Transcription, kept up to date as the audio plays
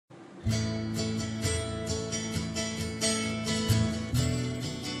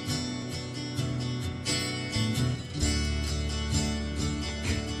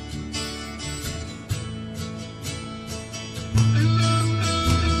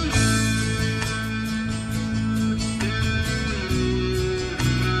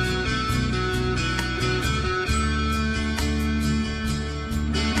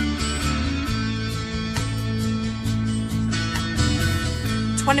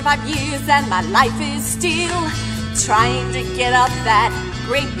25 years and my life is still trying to get up that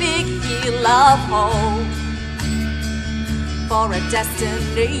great big hill of hope for a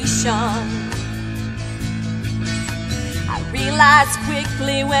destination. I realized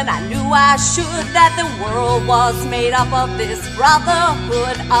quickly when I knew I should that the world was made up of this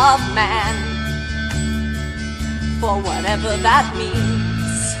brotherhood of man, for whatever that means.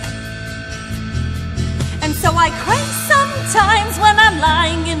 And so I cry sometimes when I'm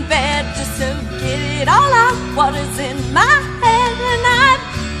lying in bed just to get it all out what is in my head. And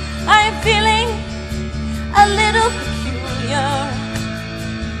I'm feeling a little peculiar.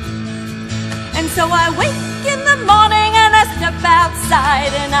 And so I wake in the morning and I step outside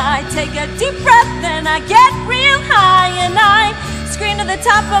and I take a deep breath and I get real high and I scream to the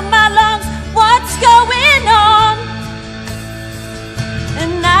top of my lungs, what's going on?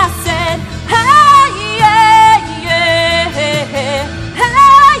 And I said, hey, yeah, yeah,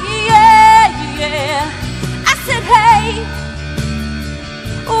 hey, yeah, yeah. I said, hey,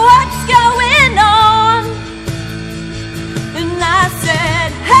 what's going on? And I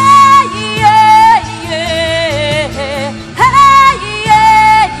said, hey, yeah, yeah, hey,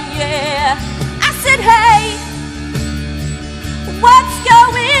 yeah, yeah. I said, hey, what's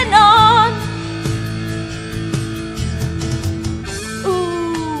going on?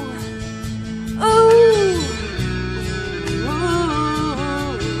 Ooh, ooh, ooh,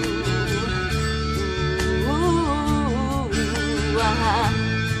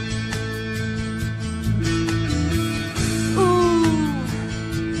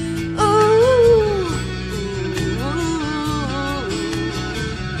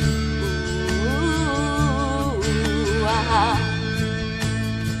 uh-huh.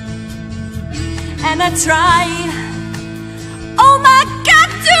 And I try, oh my God,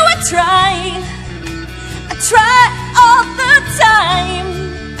 do I try all the time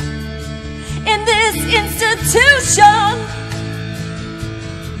in this institution.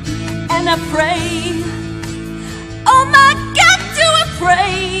 And I pray, oh my God, do I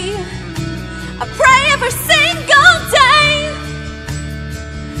pray every single day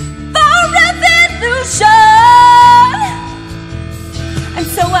for revolution. And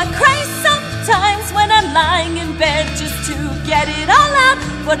so I cry sometimes when I'm lying in bed just to get it all out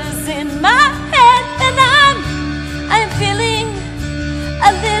what is in my head. And I'm feeling a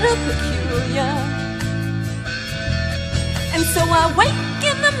little peculiar. And so I wake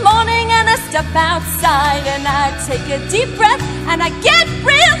in the morning and I step outside and I take a deep breath and I get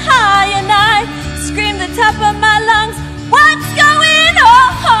real high and I scream the top of my lungs, what's going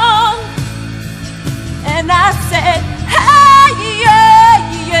on? And I said, hey, yeah,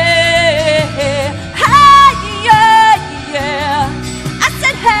 yeah, hey, yeah, yeah. I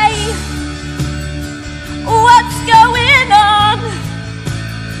said, hey, what's going on?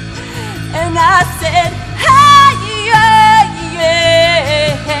 And I said, hey, yeah,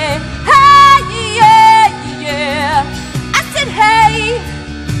 yeah, hey, yeah, yeah. I said, hey,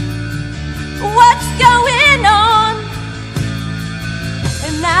 what's going on?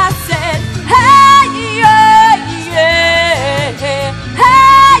 And I said, hey, yeah, yeah,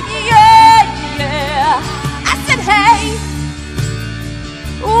 hey, yeah, yeah. I said, hey,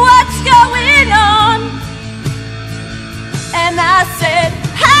 what's going on? And I said,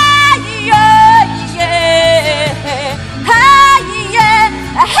 hey, yeah, yeah, hey, yeah,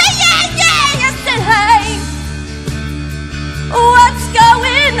 hey, yeah, yeah. I said, hey, what's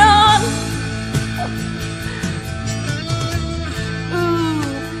going on? Ooh,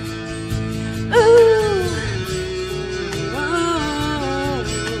 ooh.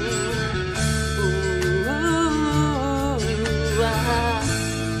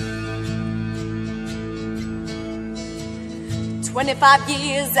 25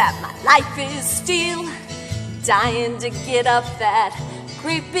 years and my life is still dying to get up that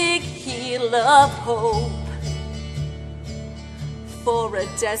great big hill of hope for a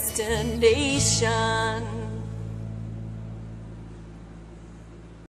destination.